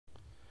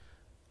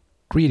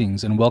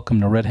Greetings and welcome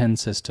to Hen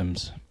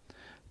Systems.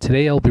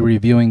 Today I'll be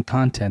reviewing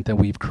content that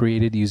we've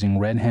created using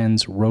Red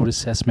Hen's Road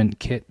Assessment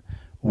Kit,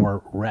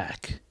 or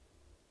RAK.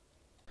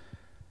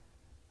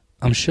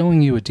 I'm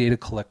showing you a data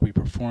collect we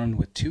performed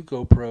with 2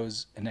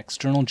 GoPros, an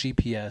external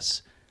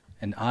GPS,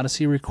 an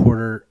Odyssey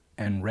recorder,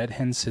 and Red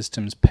Hen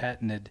Systems'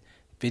 patented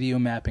video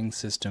mapping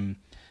system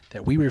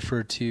that we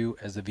refer to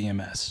as the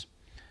VMS.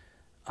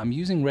 I'm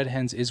using Red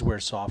Hen's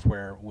Isware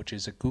software, which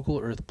is a Google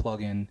Earth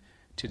plugin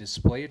to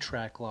display a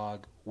track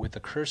log with a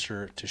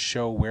cursor to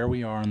show where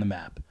we are on the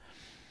map.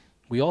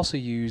 We also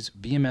use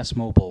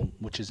VMS-Mobile,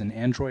 which is an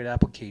Android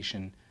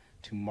application,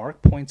 to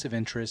mark points of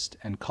interest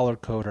and color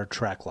code our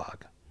track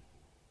log.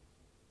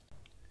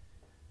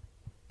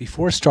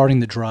 Before starting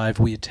the drive,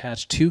 we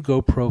attached 2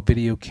 GoPro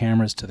video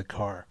cameras to the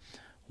car,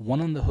 one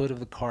on the hood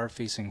of the car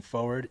facing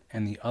forward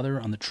and the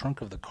other on the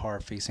trunk of the car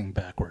facing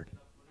backward.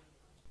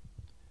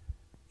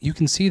 You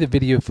can see the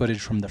video footage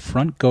from the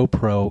front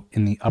GoPro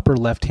in the upper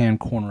left-hand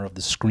corner of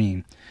the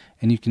screen,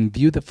 and you can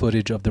view the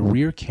footage of the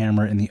rear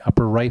camera in the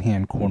upper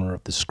right-hand corner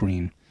of the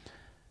screen.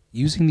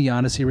 Using the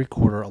Odyssey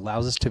recorder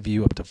allows us to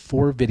view up to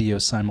 4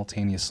 videos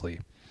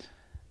simultaneously.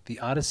 The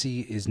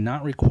Odyssey is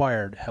not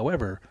required,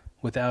 however,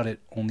 without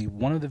it, only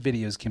one of the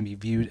videos can be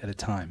viewed at a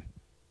time.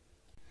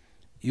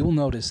 You will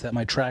notice that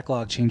my track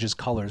log changes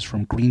colors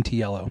from green to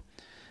yellow.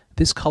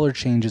 This color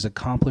change is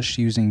accomplished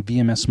using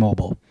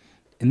VMS-Mobile.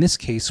 In this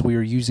case, we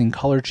are using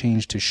color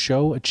change to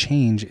show a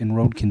change in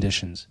road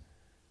conditions.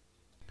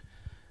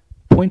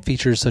 Point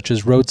features such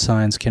as road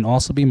signs can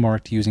also be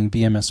marked using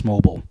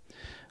VMS-Mobile.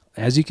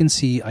 As you can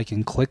see, I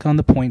can click on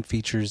the point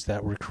features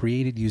that were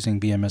created using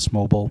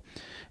VMS-Mobile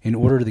in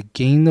order to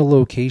gain the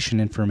location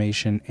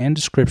information and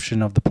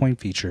description of the point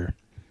feature.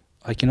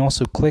 I can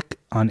also click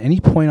on any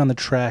point on the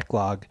track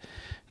log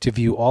to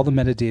view all the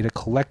metadata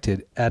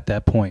collected at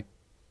that point.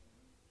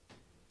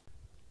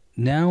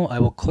 Now I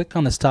will click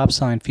on the stop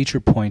sign feature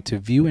point to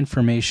view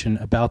information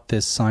about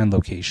this sign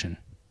location.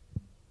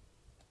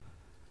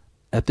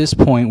 At this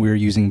point, we are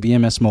using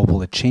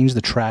VMS-Mobile to change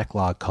the track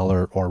log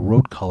color or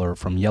road color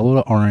from yellow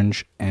to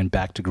orange and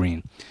back to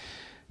green.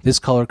 This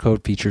color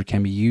code feature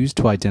can be used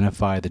to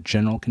identify the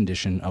general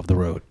condition of the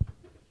road.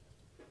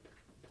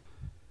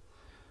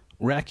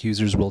 RAK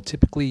users will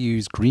typically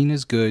use green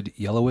is good,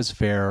 yellow is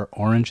fair,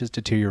 orange is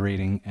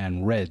deteriorating,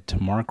 and red to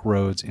mark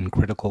roads in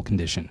critical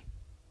condition.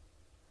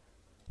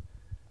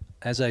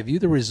 As I view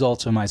the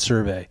results of my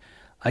survey,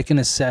 I can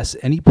assess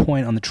any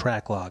point on the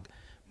track log,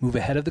 move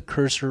ahead of the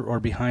cursor or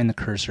behind the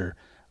cursor.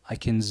 I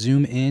can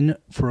zoom in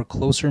for a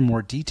closer,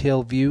 more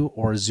detailed view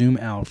or zoom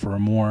out for a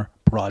more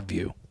broad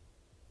view.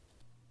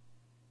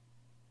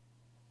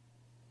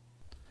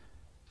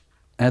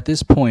 At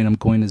this point, I'm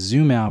going to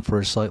zoom out for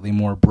a slightly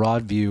more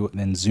broad view,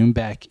 then zoom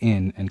back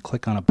in and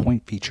click on a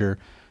point feature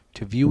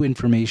to view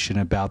information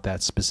about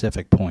that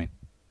specific point.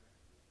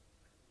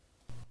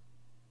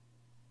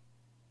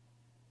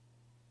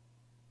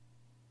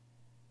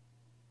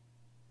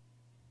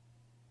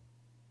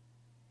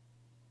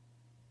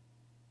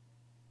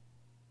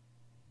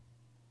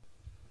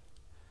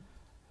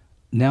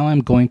 Now I'm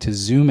going to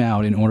zoom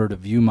out in order to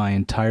view my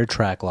entire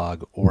track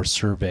log or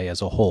survey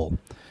as a whole.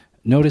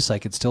 Notice I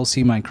could still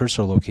see my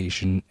cursor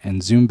location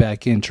and zoom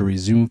back in to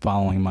resume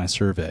following my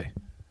survey.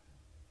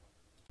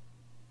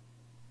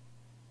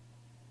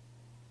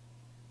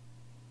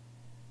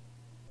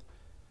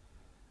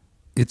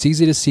 It's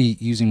easy to see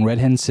using Red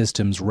Hen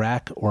Systems'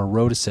 RAK or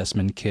Road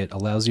Assessment Kit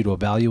allows you to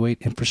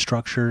evaluate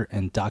infrastructure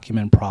and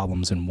document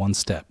problems in one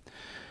step.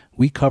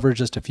 We cover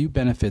just a few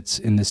benefits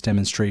in this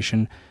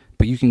demonstration,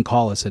 but you can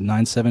call us at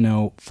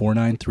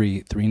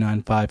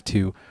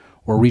 970-493-3952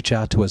 or reach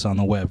out to us on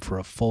the web for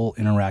a full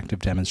interactive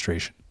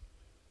demonstration.